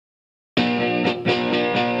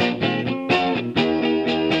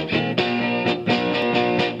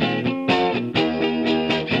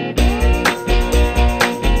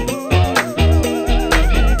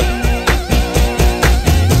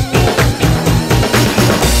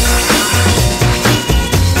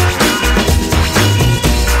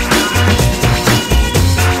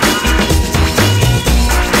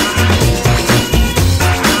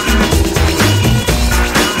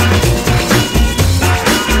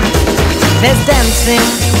There's dancing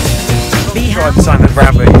behind. Simon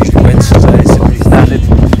Bramble usually wins, so it's pretty standard.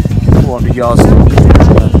 400 yards.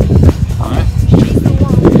 Alright.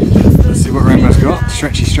 Let's see what Rainbow's got.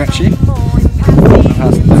 Stretchy, stretchy.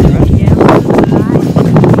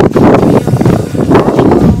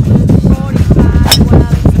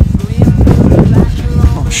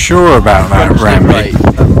 Not sure about that, Ramby.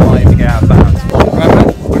 To get out of bounds.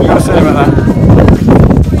 Rambo, what do you got to say about that?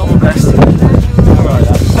 Not the best.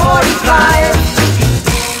 45.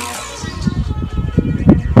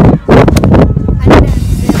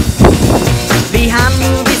 Behind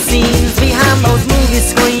movie scenes, behind those movie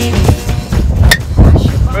screens.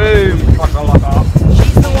 Boom!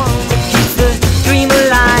 She's the one that keeps the dream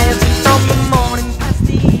alive from the morning past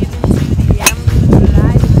the evening to the end of the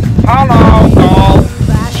light. Hello, doll!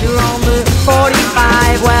 Asher on the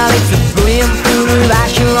 45, well it's a brilliant fool of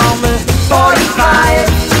Asher on the 45.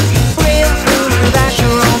 Brilliant fool of Asher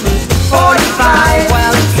on the 45,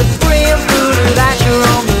 well it's a brilliant fool of Asher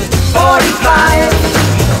on the 45.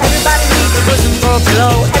 Everybody needs a bosom for a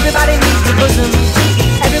pillow, everybody needs a bosom.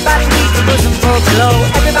 Everybody needs a bosom for a pillow,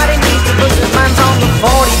 everybody needs a bosom, mine's on the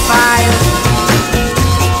 45.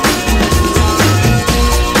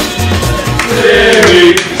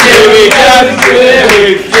 Jimmy, Jimmy, Daddy,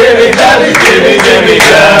 Jimmy, Jimmy, Daddy, Jimmy, Jimmy,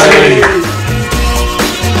 Daddy.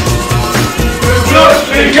 We're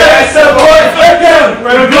blocking against the boy, again.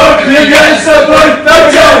 We're blocking against the boy,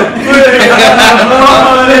 again. Bring out the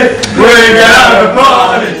party, bring out the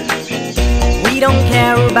party. We don't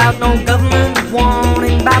care about no government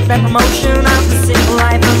warning about that promotion of the single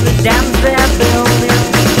life and the dams they're building.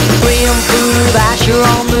 Brilliant fool of Asher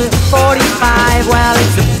on the 45, well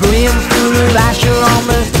it's a brilliant fool of Asher on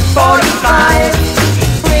the 45.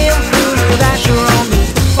 Brilliant fool of Asher on the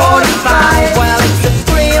 45, well it's a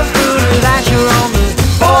brilliant fool of Asher on the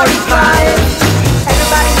 45.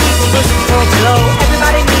 Everybody needs a bosom for a pillow,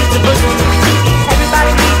 everybody needs a bosom.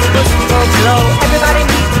 Everybody needs a bosom for a pillow, everybody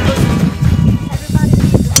needs a bosom.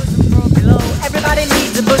 Everybody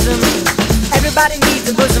needs a bosom. Everybody needs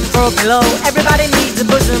a bosom for a pillow. Everybody needs a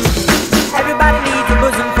bosom. Everybody needs a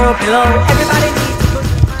bosom for a pillow. Everybody needs a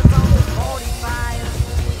bosom. 45.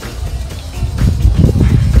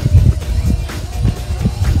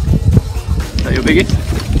 Is that your biggie?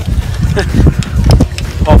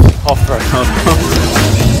 Off road.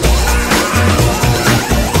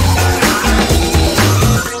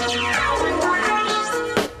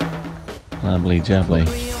 Lovely jubbly.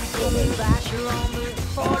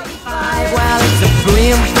 Well, it's a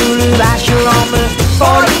brilliant fool of Asher on the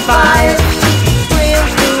 45. Brilliant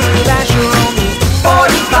fool of Asher on the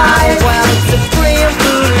 45. Well, it's a brilliant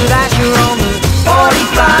fool of Asher on the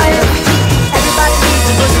 45. Everybody needs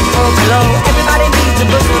a bosom for a pillow. Everybody needs a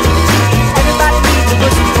bosom. Everybody needs a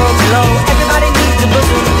bosom for a pillow. Everybody needs a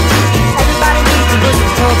bosom. Everybody needs a bosom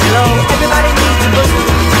for a pillow. Everybody needs a bosom.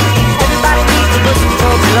 Everybody needs a bosom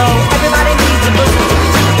for a pillow. Everybody needs a bosom.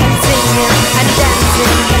 And singing and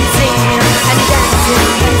dancing and singing and dancing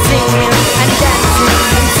and singing and dancing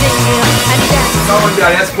and singing and dancing. Oh, yeah,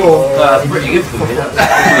 that's cool. Pretty good for me.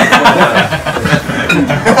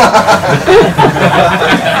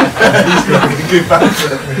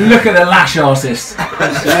 Look at the lash artist. Got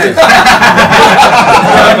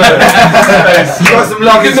some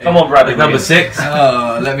luggage. Come on, Bradley. Number 6.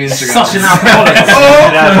 Oh, let me Instagram. Such an alcoholic.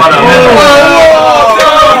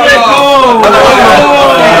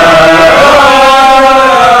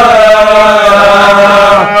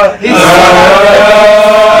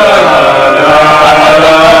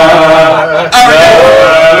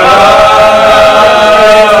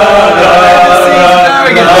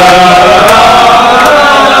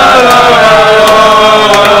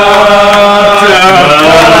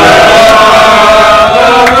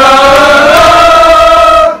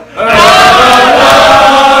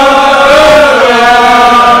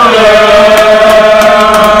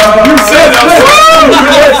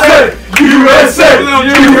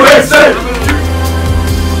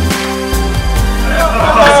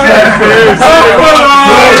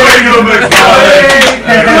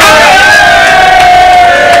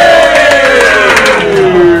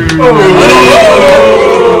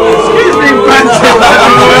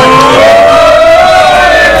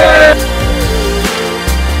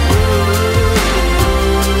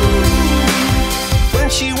 When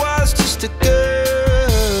she was just a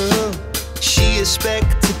girl, she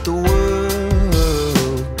expected the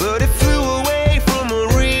world, but it flew away from her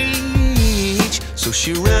reach, so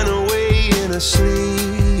she ran away in her sleep.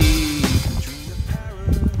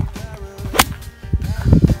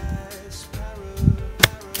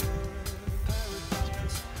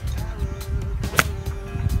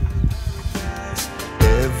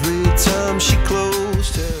 Every time time she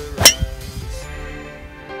closed her eyes.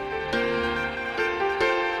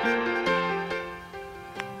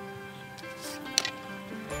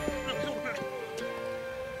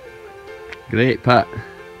 Great, Pat.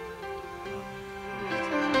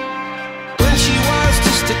 When she was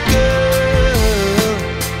just a girl,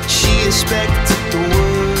 she expected